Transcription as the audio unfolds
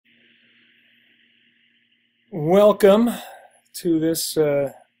Welcome to this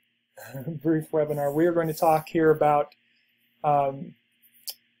brief webinar. We are going to talk here about um,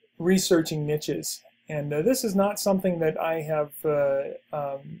 researching niches. And this is not something that I have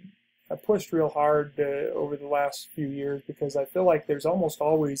pushed real hard over the last few years, because I feel like there's almost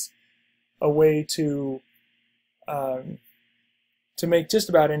always a way to make just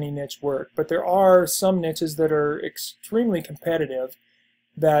about any niche work. But there are some niches that are extremely competitive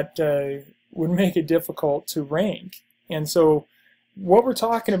that would make it difficult to rank. And so what we're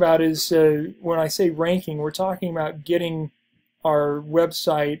talking about is, when I say ranking, we're talking about getting our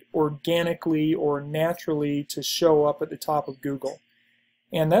website organically or naturally to show up at the top of Google.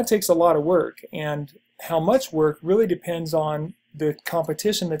 And that takes a lot of work. And how much work really depends on the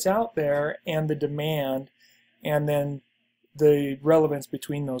competition that's out there and the demand, and then the relevance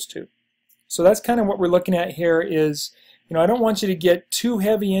between those two. So that's kind of what we're looking at here is, I don't want you to get too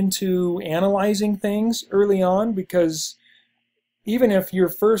heavy into analyzing things early on, because even if your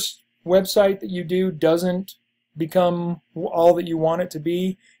first website that you do doesn't become all that you want it to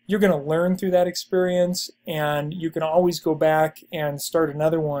be, you're going to learn through that experience, and you can always go back and start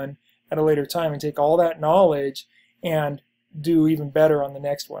another one at a later time and take all that knowledge and do even better on the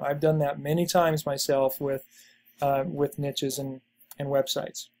next one. I've done that many times myself with niches and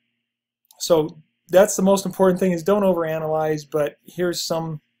websites. So that's the most important thing, is don't overanalyze, but here's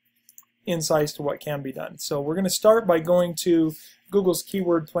some insights to what can be done. So we're going to start by going to Google's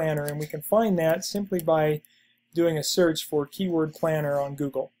Keyword Planner, and we can find that simply by doing a search for Keyword Planner on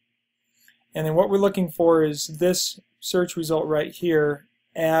Google. And then what we're looking for is this search result right here,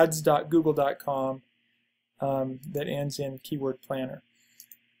 ads.google.com, that ends in Keyword Planner.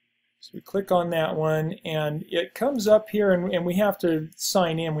 So we click on that one, and it comes up here, and we have to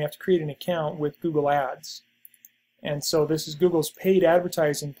sign in. We have to create an account with Google Ads. And so this is Google's paid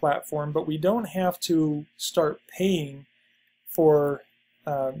advertising platform, but we don't have to start paying for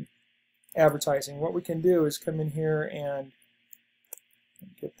advertising. What we can do is come in here and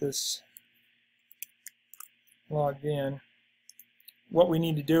get this logged in. What we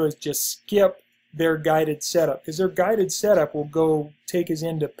need to do is just skip their guided setup, because their guided setup will go take us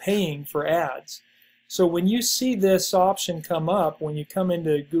into paying for ads. So when you see this option come up, when you come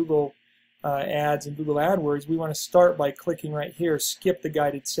into Google Ads and Google AdWords, we want to start by clicking right here, skip the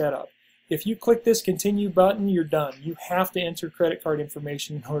guided setup. If you click this continue button, you're done. You have to enter credit card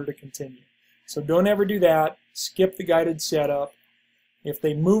information in order to continue. So don't ever do that. Skip the guided setup. If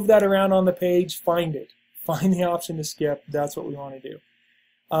they move that around on the page, find it. Find the option to skip. That's what we want to do.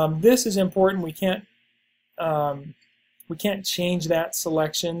 This is important. We can't change that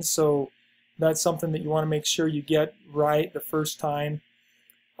selection, so that's something that you want to make sure you get right the first time,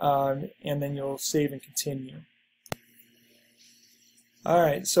 and then you'll save and continue.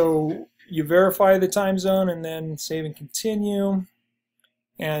 Alright, so you verify the time zone and then save and continue,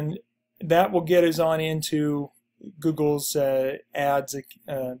 and that will get us on into Google's ad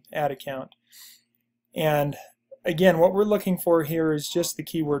account. And again, what we're looking for here is just the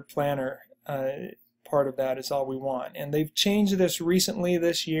Keyword Planner. Part of that is all we want. And they've changed this recently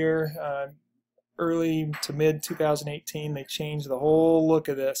this year, early to mid 2018. They changed the whole look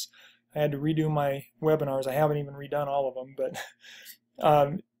of this. I had to redo my webinars. I haven't even redone all of them, but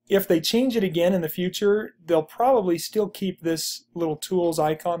if they change it again in the future, they'll probably still keep this little tools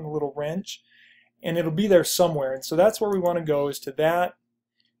icon, the little wrench, and it'll be there somewhere. And so that's where we want to go, is to that,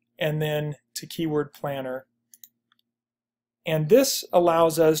 and then to Keyword Planner. And this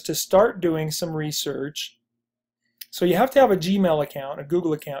allows us to start doing some research. So you have to have a Gmail account, a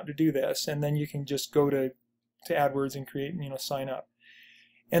Google account, to do this, and then you can just go to AdWords and create, sign up.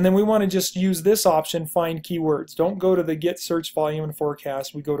 And then we want to just use this option, Find Keywords. Don't go to the Get Search Volume and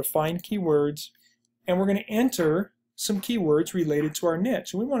Forecast. We go to Find Keywords, and we're going to enter some keywords related to our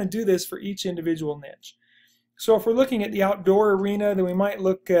niche. And we want to do this for each individual niche. So if we're looking at the outdoor arena, then we might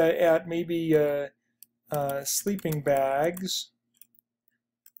look at maybe sleeping bags,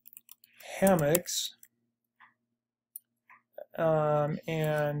 hammocks,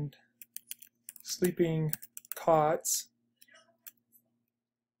 and sleeping cots,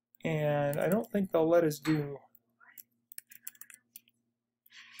 and I don't think they'll let us do,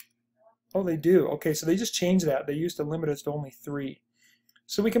 oh, they do. Okay, so they just changed that. They used to limit us to only 3.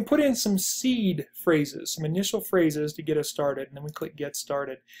 So we can put in some seed phrases, some initial phrases to get us started, and then we click Get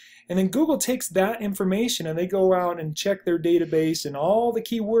Started. And then Google takes that information and they go out and check their database and all the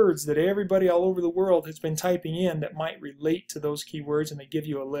keywords that everybody all over the world has been typing in that might relate to those keywords, and they give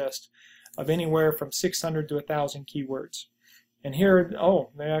you a list of anywhere from 600 to 1,000 keywords. And here, oh,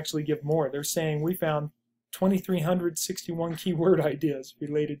 they actually give more. They're saying we found 2,361 keyword ideas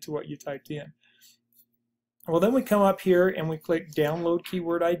related to what you typed in. Well, then we come up here and we click Download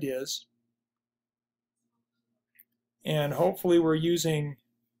Keyword Ideas. And hopefully we're using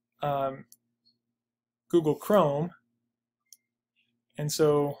Google Chrome. And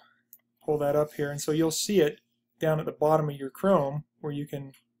so pull that up here. And so you'll see it down at the bottom of your Chrome where you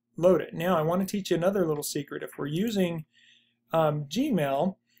can load it. Now I want to teach you another little secret. If we're using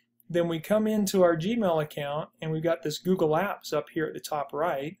Gmail, then we come into our Gmail account and we've got this Google Apps up here at the top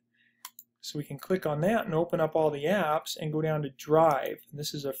right. So we can click on that and open up all the apps and go down to Drive. And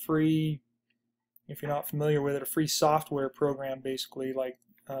this is a free, if you're not familiar with it, a free software program basically like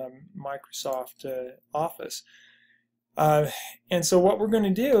Microsoft Office. And so what we're going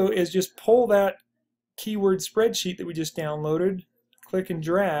to do is just pull that keyword spreadsheet that we just downloaded, click and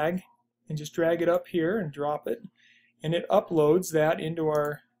drag, and just drag it up here and drop it. And it uploads that into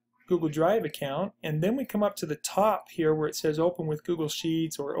our Google Drive account. And then we come up to the top here where it says Open with Google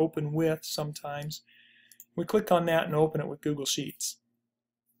Sheets or Open with sometimes. We click on that and open it with Google Sheets.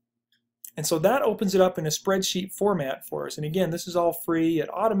 And so that opens it up in a spreadsheet format for us. And again, this is all free. It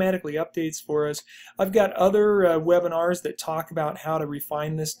automatically updates for us. I've got other webinars that talk about how to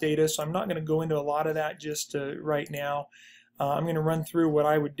refine this data, so I'm not going to go into a lot of that just right now. I'm going to run through what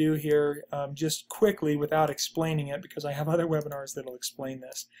I would do here just quickly without explaining it because I have other webinars that will explain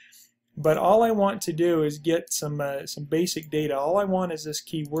this. But all I want to do is get some basic data. All I want is this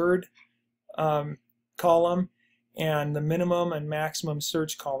keyword column and the minimum and maximum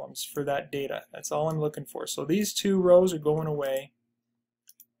search columns for that data. That's all I'm looking for. So these two rows are going away.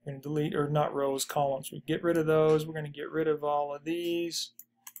 We're going to delete, or not rows, columns. We get rid of those. We're going to get rid of all of these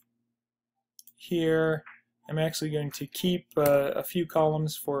here. I'm actually going to keep a few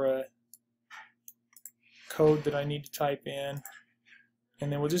columns for a code that I need to type in.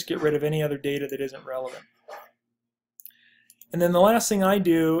 And then we'll just get rid of any other data that isn't relevant. And then the last thing I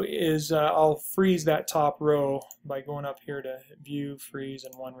do is I'll freeze that top row by going up here to View, Freeze,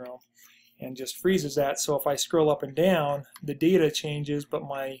 and One Row. And just freezes that, so if I scroll up and down, the data changes, but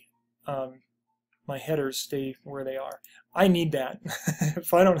my headers stay where they are. I need that.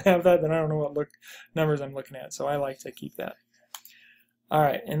 If I don't have that, then I don't know what numbers I'm looking at, so I like to keep that.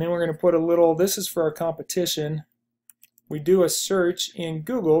 Alright, and then we're going to put a little, this is for our competition. We do a search in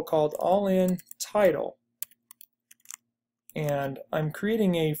Google called All-In Title. And I'm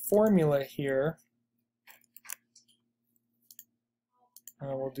creating a formula here.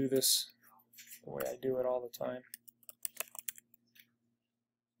 We'll do this the way I do it all the time.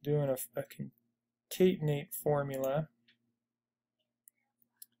 Doing a concatenate formula.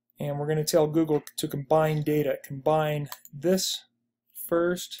 And we're going to tell Google to combine data. Combine this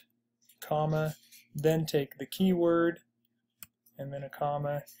first, comma, then take the keyword, and then a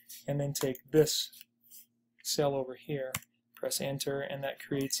comma, and then take this cell over here. Press enter, and that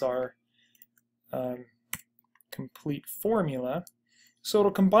creates our complete formula. So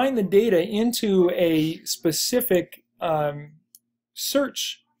it'll combine the data into a specific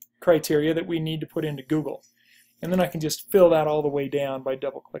search criteria that we need to put into Google. And then I can just fill that all the way down by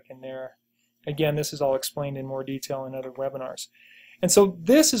double-clicking there. Again, this is all explained in more detail in other webinars. And so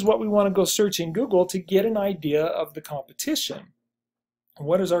this is what we want to go search in Google to get an idea of the competition.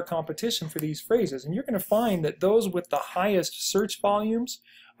 What is our competition for these phrases? And you're going to find that those with the highest search volumes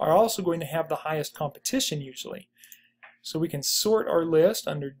are also going to have the highest competition usually. So we can sort our list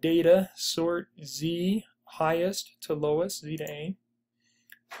under data, sort Z, highest to lowest, Z to A,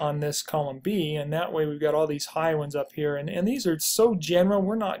 on this column B, and that way we've got all these high ones up here. And these are so general,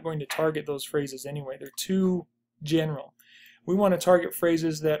 we're not going to target those phrases anyway. They're too general. We want to target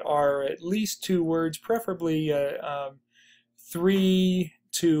phrases that are at least 2 words, preferably 3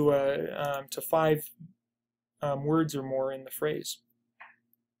 to 5 words or more in the phrase.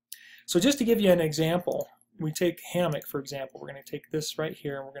 So just to give you an example, we take hammock, for example. We're going to take this right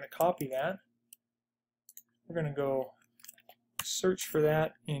here and we're going to copy that. We're going to go search for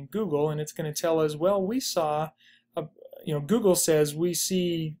that in Google, and it's going to tell us, well, we saw, Google says we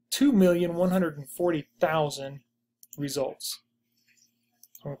see 2,140,000 results.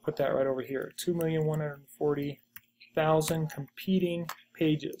 So I'm going to put that right over here, 2,140,000 competing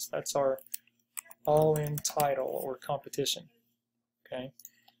pages. That's our all-in title or competition. Okay,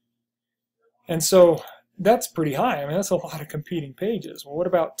 and so that's pretty high. I mean, that's a lot of competing pages. Well, what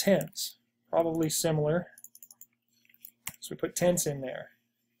about tense? Probably similar. So we put tense in there.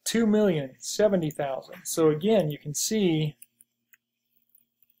 2,070,000. So again, you can see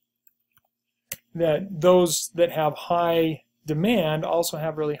that those that have high demand also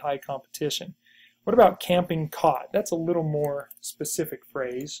have really high competition. What about camping caught? That's a little more specific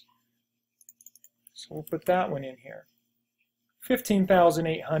phrase. So we'll put that one in here.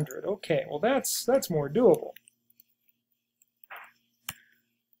 15,800. Okay, well that's more doable.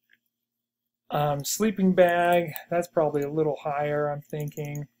 Sleeping bag, that's probably a little higher, I'm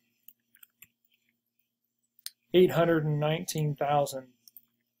thinking. 819,000.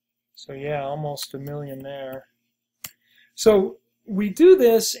 So yeah, almost 1,000,000 there. So we do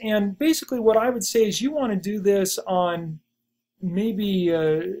this, and basically what I would say is you want to do this on maybe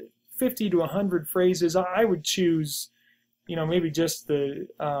 50 to 100 phrases. I would choose, maybe just the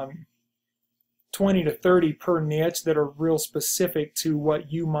 20 to 30 per niche that are real specific to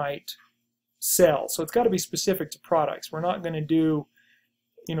what you might sell. So it's got to be specific to products. We're not going to do,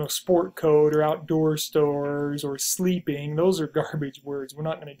 sport coat or outdoor stores or sleeping. Those are garbage words. We're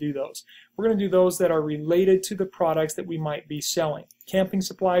not going to do those. We're going to do those that are related to the products that we might be selling. Camping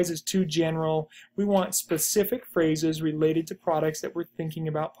supplies is too general. We want specific phrases related to products that we're thinking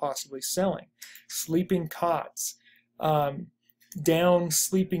about possibly selling. Sleeping cots, down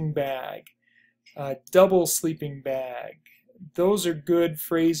sleeping bag, double sleeping bag. Those are good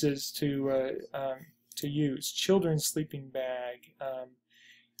phrases to use. Children's sleeping bag,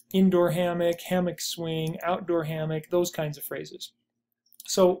 indoor hammock, hammock swing, outdoor hammock, those kinds of phrases.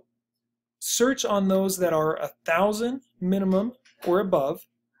 So search on those that are 1,000 minimum or above.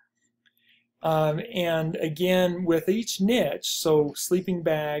 And again, with each niche, so sleeping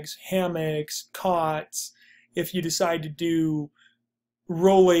bags, hammocks, cots, if you decide to do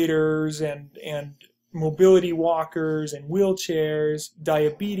rollators and mobility walkers and wheelchairs,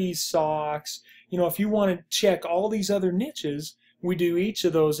 diabetes socks, if you want to check all these other niches, we do each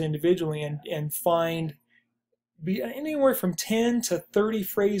of those individually and find anywhere from 10 to 30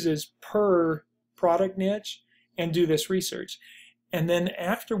 phrases per product niche and do this research. And then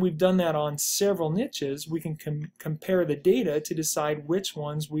after we've done that on several niches, we can compare the data to decide which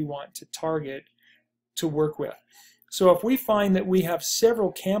ones we want to target to work with. So if we find that we have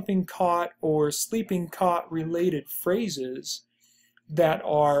several camping cot or sleeping cot related phrases that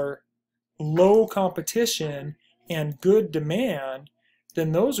are low competition and good demand,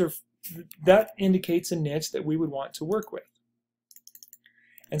 then that indicates a niche that we would want to work with.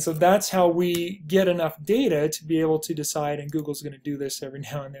 And so that's how we get enough data to be able to decide, and Google's going to do this every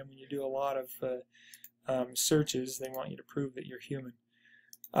now and then when you do a lot of searches. They want you to prove that you're human.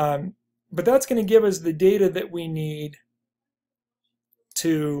 But that's going to give us the data that we need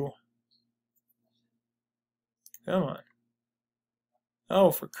to, come on.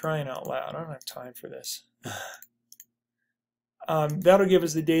 Oh, for crying out loud, I don't have time for this. That'll give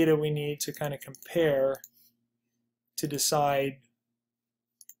us the data we need to kind of compare to decide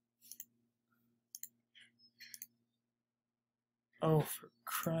oh, for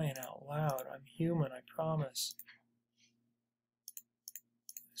crying out loud, I'm human, I promise.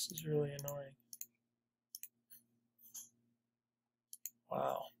 This is really annoying.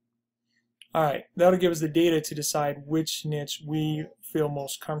 Wow. Alright, that'll give us the data to decide which niche we feel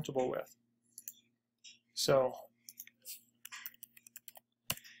most comfortable with. So,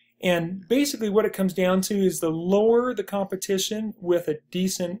 and basically what it comes down to is the lower the competition with a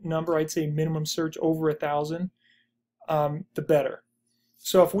decent number, I'd say minimum search over 1,000, the better.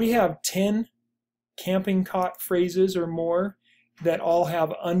 So if we have 10 camping cot phrases or more that all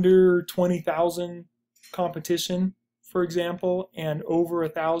have under 20,000 competition, for example, and over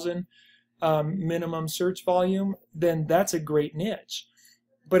 1,000 minimum search volume, then that's a great niche.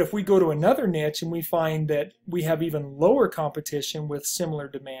 But if we go to another niche and we find that we have even lower competition with similar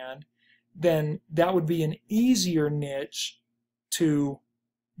demand, then that would be an easier niche to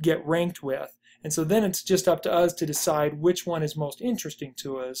get ranked with. And so then it's just up to us to decide which one is most interesting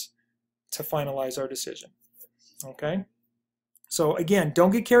to us to finalize our decision. Okay? So again, don't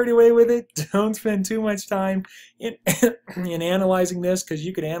get carried away with it. Don't spend too much time in analyzing this, because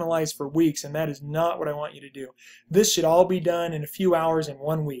you could analyze for weeks, and that is not what I want you to do. This should all be done in a few hours in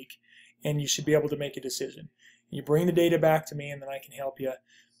 1 week, and you should be able to make a decision. You bring the data back to me, and then I can help you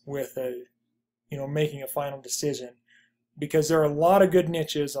with making a final decision. Because there are a lot of good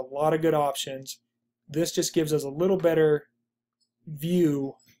niches, a lot of good options. This just gives us a little better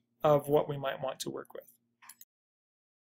view of what we might want to work with.